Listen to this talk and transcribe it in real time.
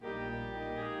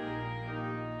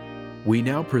We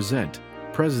now present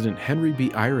President Henry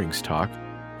B. Eyring's talk,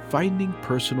 Finding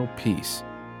Personal Peace,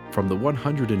 from the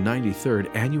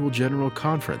 193rd Annual General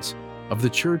Conference of The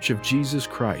Church of Jesus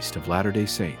Christ of Latter-day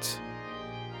Saints.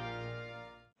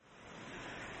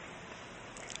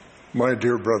 My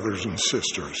dear brothers and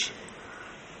sisters,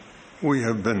 we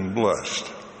have been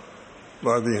blessed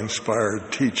by the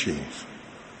inspired teachings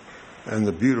and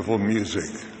the beautiful music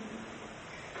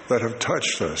that have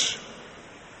touched us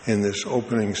in this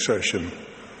opening session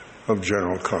of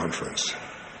General Conference.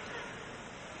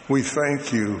 We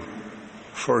thank you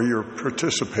for your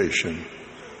participation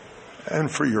and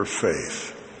for your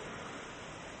faith.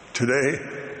 Today,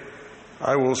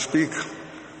 I will speak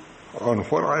on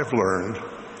what I've learned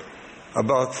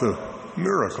about the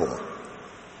miracle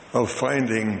of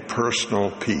finding personal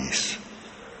peace,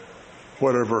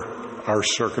 whatever our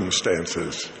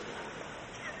circumstances.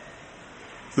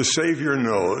 The Savior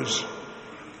knows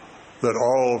that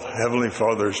all of Heavenly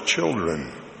Father's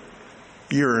children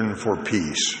yearn for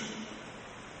peace.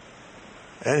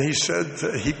 And he said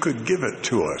that he could give it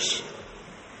to us.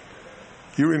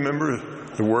 You remember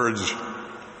the words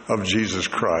of Jesus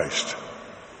Christ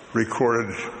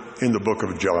recorded in the book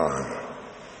of John.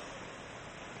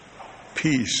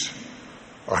 Peace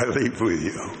I leave with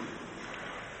you.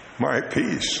 My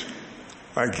peace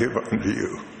I give unto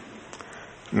you.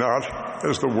 Not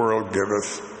as the world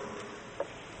giveth,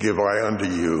 give I unto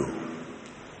you.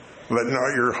 Let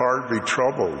not your heart be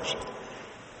troubled,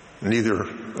 neither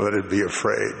let it be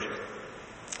afraid.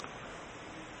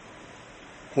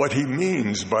 What he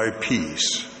means by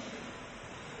peace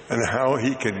and how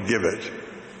he can give it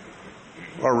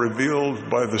are revealed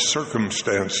by the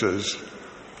circumstances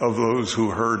of those who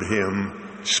heard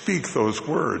him speak those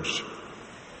words.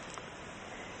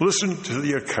 Listen to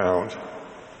the account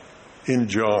in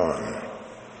John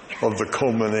of the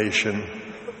culmination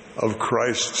of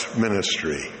Christ's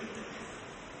ministry.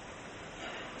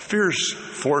 Fierce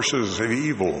forces of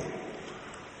evil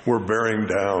were bearing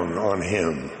down on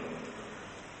him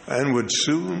and would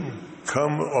soon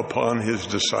come upon his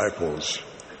disciples.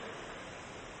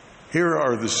 Here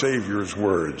are the Savior's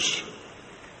words.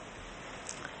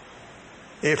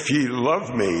 If ye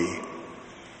love me,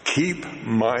 keep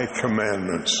my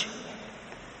commandments,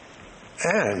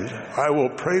 and I will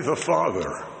pray the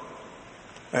Father,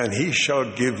 and he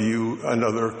shall give you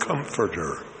another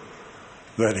comforter,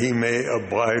 that he may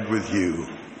abide with you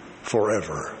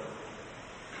forever.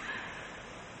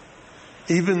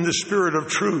 Even the Spirit of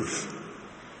truth,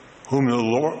 whom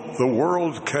the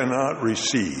world cannot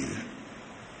receive,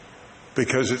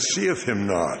 because it seeth him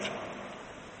not,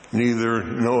 neither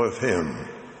knoweth him,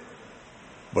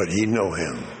 but ye know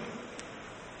him.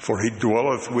 For he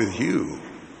dwelleth with you,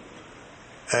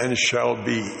 and shall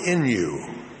be in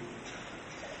you.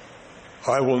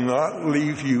 I will not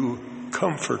leave you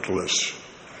comfortless.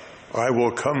 I will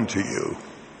come to you.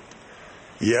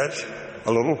 Yet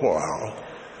a little while,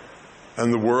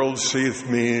 and the world seeth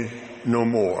me no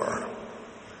more.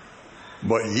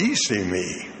 But ye see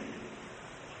me,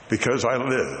 because I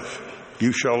live,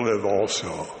 you shall live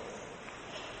also.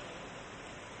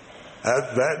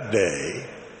 At that day,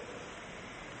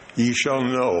 ye shall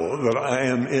know that I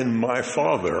am in my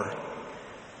Father,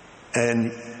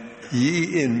 and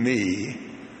ye in me,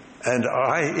 and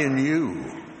I in you.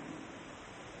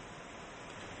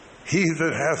 He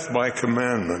that hath my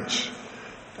commandments,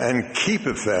 and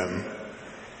keepeth them,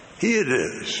 he it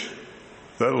is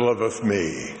that loveth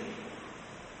me.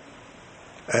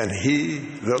 And he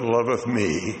that loveth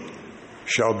me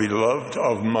shall be loved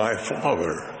of my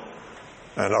Father,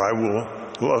 and I will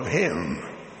love him,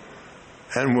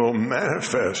 and will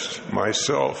manifest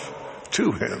myself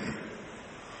to him.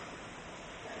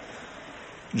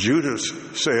 Judas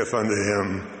saith unto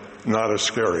him, not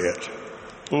Iscariot,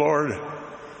 Lord,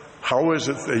 how is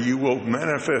it that you will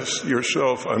manifest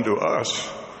yourself unto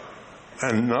us,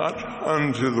 and not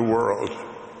unto the world?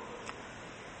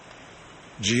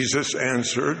 Jesus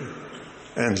answered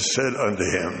and said unto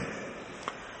him,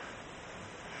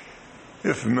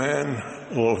 if man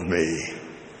love me,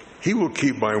 he will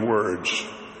keep my words,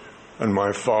 and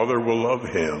my Father will love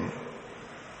him,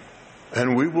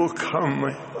 and we will come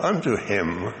unto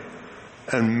him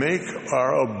and make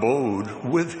our abode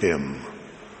with him.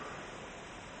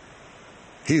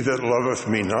 He that loveth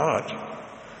me not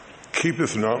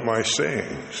keepeth not my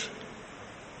sayings,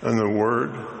 and the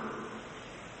word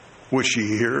which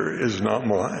ye hear is not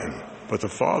mine, but the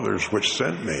Father's which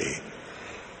sent me.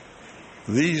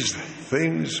 These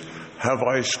things have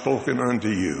I spoken unto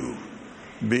you,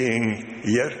 being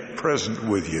yet present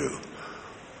with you.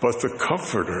 But the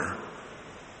Comforter,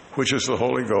 which is the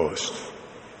Holy Ghost,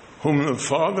 whom the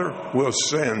Father will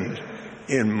send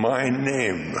in my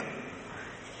name.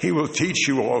 He will teach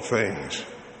you all things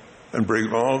and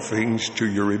bring all things to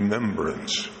your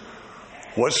remembrance,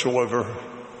 whatsoever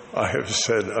I have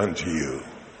said unto you.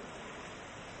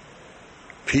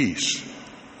 Peace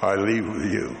I leave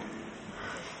with you.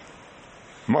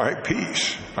 My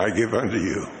peace I give unto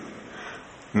you.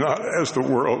 Not as the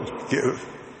world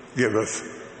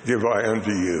giveth, give I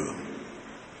unto you.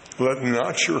 Let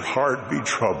not your heart be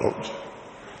troubled,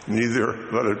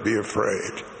 neither let it be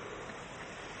afraid.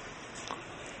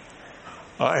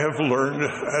 I have learned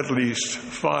at least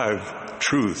 5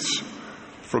 truths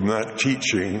from that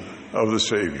teaching of the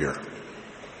Savior.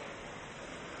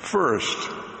 First,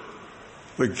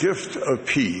 the gift of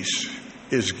peace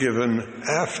is given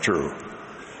after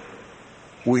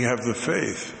we have the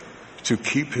faith to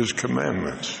keep his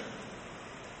commandments.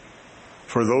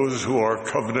 For those who are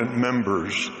covenant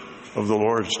members of the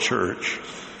Lord's church,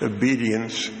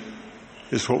 obedience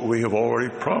is what we have already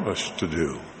promised to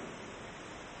do.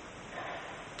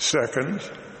 Second,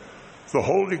 the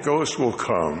Holy Ghost will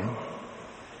come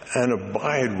and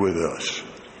abide with us.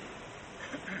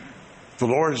 The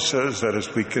Lord says that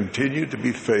as we continue to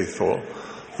be faithful,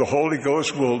 the Holy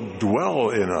Ghost will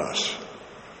dwell in us.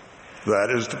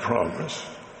 That is the promise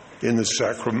in the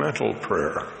sacramental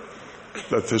prayer,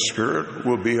 that the Spirit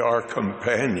will be our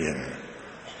companion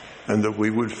and that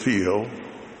we would feel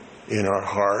in our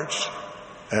hearts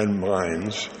and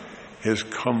minds his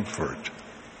comfort.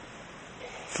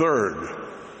 Third,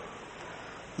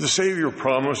 the Savior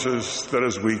promises that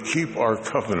as we keep our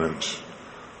covenants,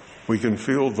 we can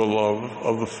feel the love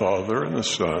of the Father and the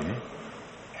Son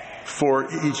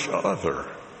for each other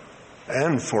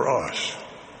and for us.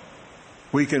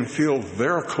 We can feel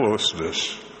their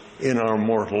closeness in our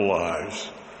mortal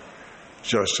lives,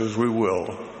 just as we will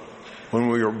when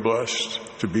we are blessed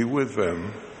to be with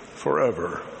them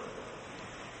forever.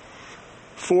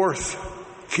 Fourth,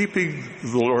 keeping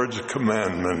the Lord's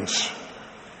commandments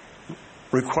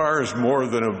requires more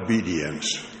than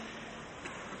obedience.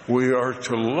 We are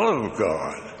to love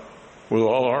God with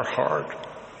all our heart,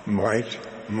 might,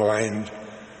 mind,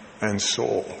 and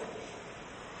soul.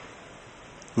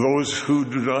 Those who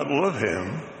do not love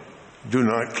him do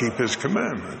not keep his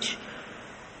commandments.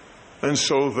 And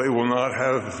so they will not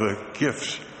have the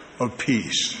gift of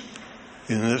peace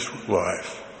in this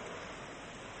life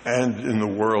and in the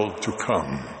world to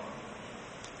come.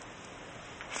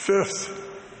 Fifth,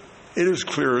 it is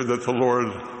clear that the Lord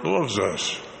loves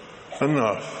us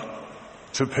enough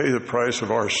to pay the price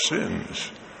of our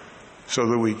sins so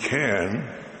that we can,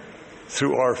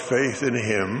 through our faith in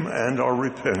him and our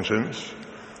repentance,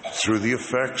 through the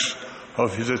effects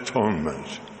of his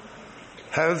atonement,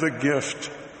 have the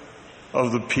gift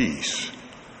of the peace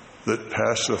that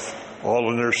passeth all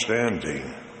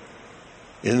understanding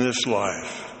in this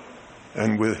life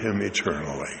and with him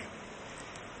eternally.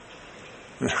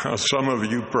 Now, some of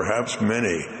you, perhaps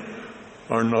many,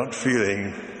 are not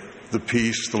feeling the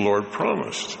peace the Lord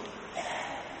promised.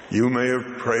 You may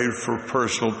have prayed for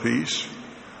personal peace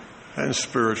and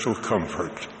spiritual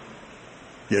comfort,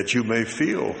 yet you may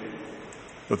feel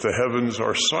that the heavens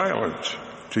are silent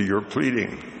to your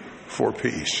pleading for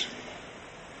peace.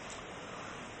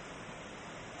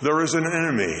 There is an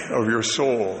enemy of your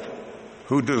soul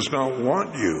who does not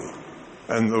want you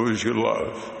and those you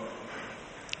love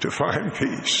to find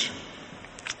peace.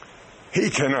 He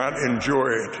cannot enjoy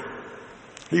it.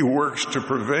 He works to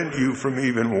prevent you from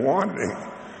even wanting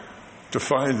to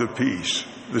find the peace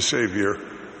the Savior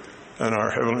and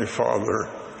our Heavenly Father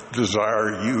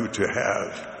desire you to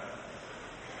have.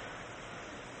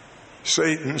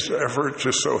 Satan's effort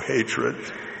to sow hatred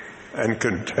and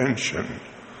contention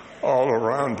all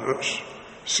around us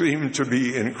seem to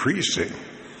be increasing.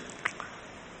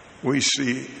 We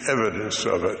see evidence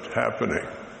of it happening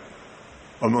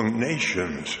among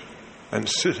nations and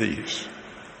cities,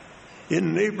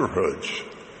 in neighborhoods,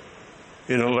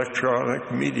 in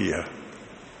electronic media,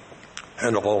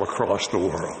 and all across the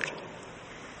world.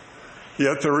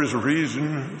 Yet there is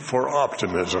reason for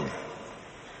optimism.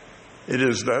 It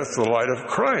is that the light of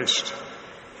Christ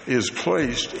is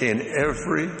placed in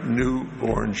every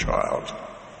newborn child.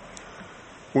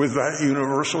 With that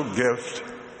universal gift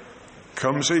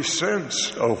comes a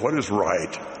sense of what is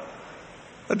right,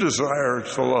 a desire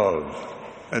to love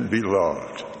and be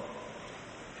loved.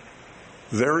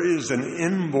 There is an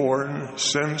inborn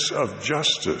sense of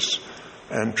justice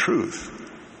and truth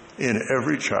in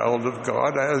every child of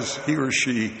God as he or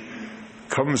she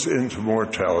comes into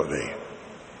mortality.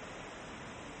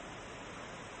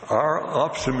 Our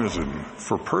optimism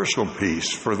for personal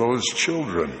peace for those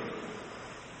children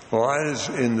lies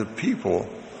in the people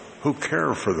who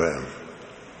care for them,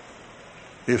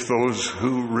 if those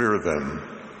who rear them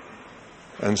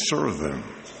and serve them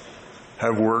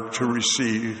have worked to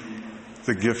receive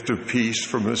the gift of peace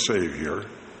from the Savior,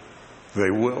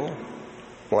 they will,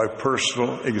 by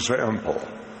personal example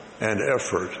and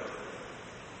effort,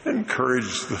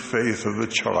 encourage the faith of the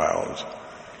child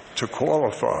to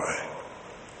qualify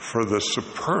for the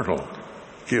supernal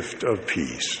gift of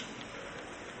peace.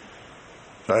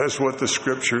 That is what the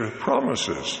Scripture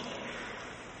promises.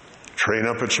 Train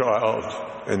up a child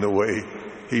in the way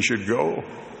he should go,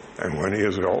 and when he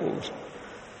is old,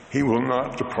 he will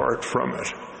not depart from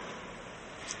it.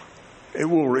 It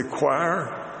will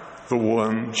require the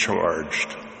one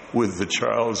charged with the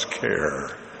child's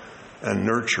care and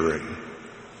nurturing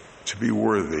to be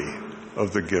worthy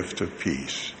of the gift of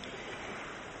peace.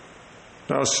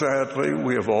 Now, sadly,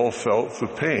 we have all felt the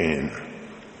pain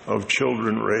of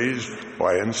children raised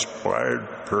by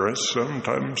inspired parents,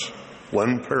 sometimes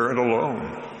one parent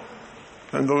alone.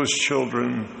 And those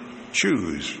children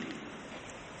choose,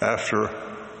 after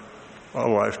a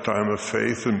lifetime of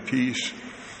faith and peace,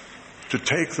 to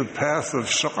take the path of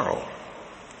sorrow.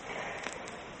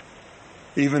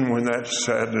 Even when that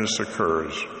sadness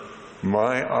occurs,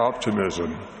 my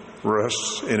optimism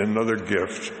rests in another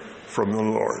gift from the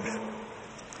Lord.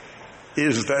 It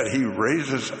is this,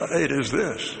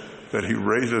 that he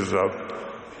raises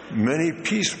up many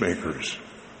peacemakers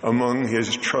among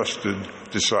his trusted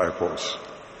disciples.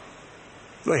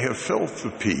 They have felt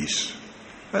the peace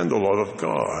and the love of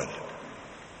God.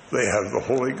 They have the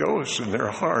Holy Ghost in their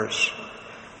hearts,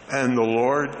 and the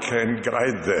Lord can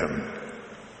guide them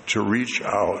to reach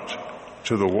out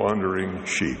to the wandering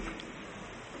sheep.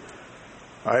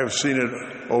 I have seen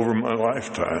it over my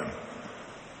lifetime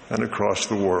and across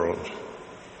the world.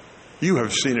 You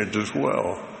have seen it as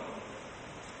well.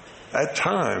 At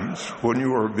times, when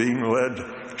you are being led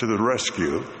to the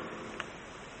rescue,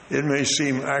 it may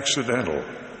seem accidental.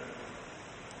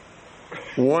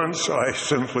 Once I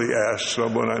simply asked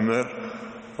someone I met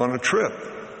on a trip,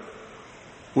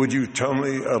 "Would you tell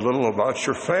me a little about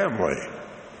your family?"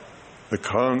 The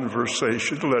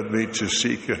conversation led me to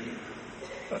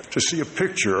see a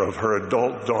picture of her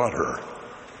adult daughter,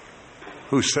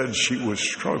 who said she was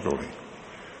struggling.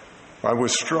 I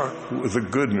was struck with the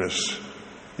goodness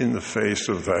in the face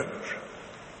of that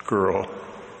girl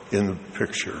in the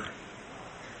picture.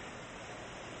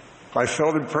 I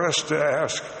felt impressed to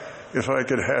ask if I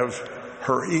could have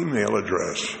her email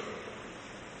address.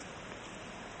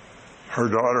 Her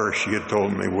daughter, she had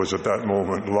told me, was at that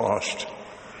moment lost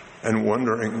and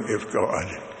wondering if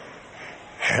God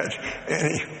had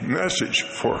any message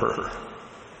for her.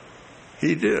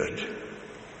 He did.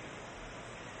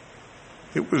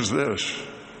 It was this: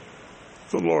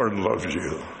 the Lord loves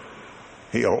you.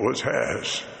 He always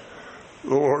has.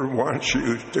 The Lord wants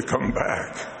you to come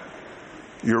back.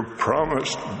 Your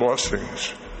promised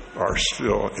blessings are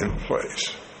still in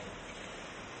place.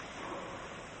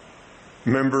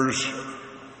 Members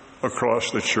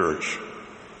across the church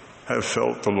have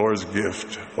felt the Lord's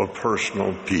gift of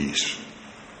personal peace.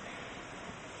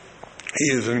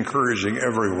 He is encouraging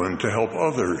everyone to help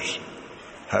others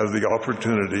have the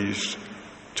opportunities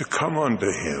to come unto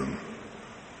Him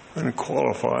and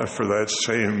qualify for that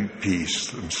same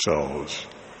peace themselves.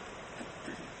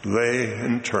 They,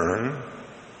 in turn,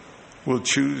 will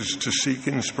choose to seek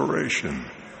inspiration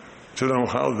to know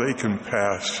how they can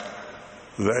pass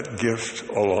that gift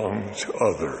along to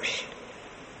others.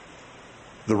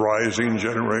 The rising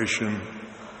generation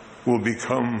will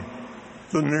become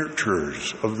the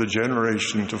nurturers of the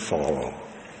generation to follow.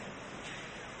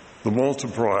 The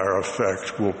multiplier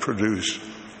effect will produce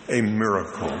a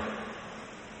miracle.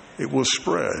 It will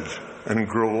spread and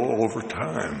grow over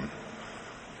time,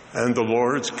 and the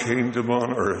Lord's kingdom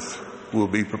on earth will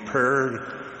be prepared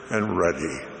and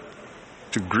ready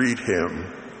to greet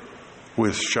Him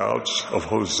with shouts of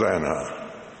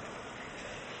Hosanna.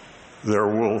 There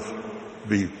will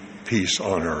be peace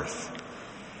on earth.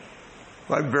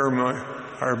 I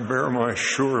bear my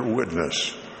sure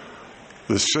witness.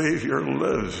 The Savior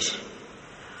lives,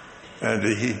 and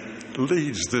He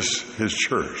leads His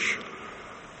church.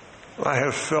 I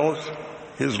have felt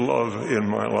His love in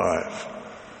my life,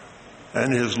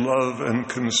 and His love and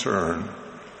concern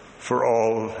for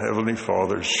all of Heavenly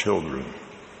Father's children.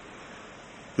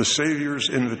 The Savior's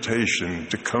invitation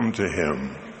to come to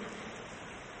Him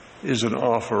is an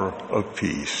offer of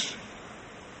peace.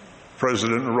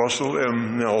 President Russell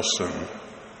M. Nelson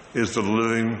is the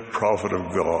living prophet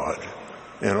of God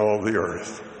in all the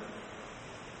earth.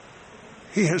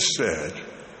 He has said,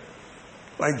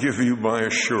 "I give you my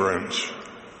assurance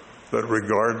that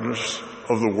regardless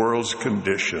of the world's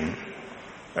condition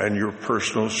and your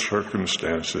personal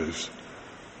circumstances,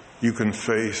 you can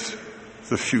face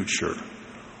the future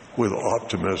with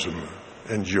optimism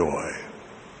and joy.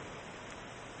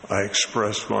 I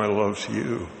express my love to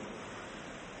you.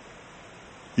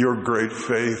 Your great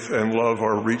faith and love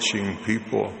are reaching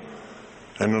people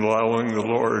and allowing the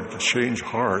Lord to change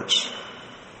hearts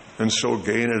and so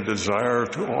gain a desire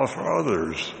to offer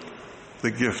others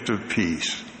the gift of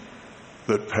peace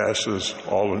that passes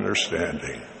all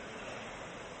understanding.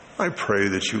 I pray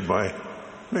that you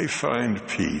may find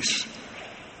peace,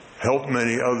 help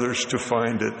many others to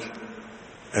find it,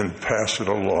 and pass it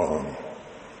along.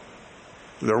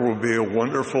 There will be a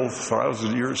wonderful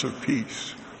 1,000 years of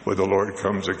peace when the Lord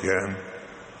comes again.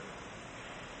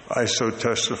 I so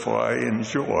testify in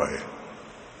joy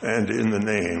and in the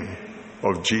name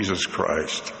of Jesus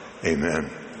Christ. Amen.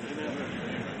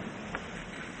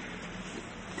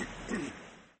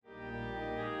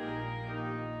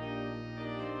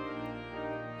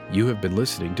 You have been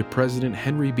listening to President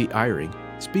Henry B. Eyring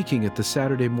speaking at the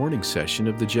Saturday morning session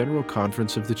of the General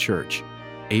Conference of the Church,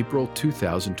 April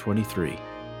 2023.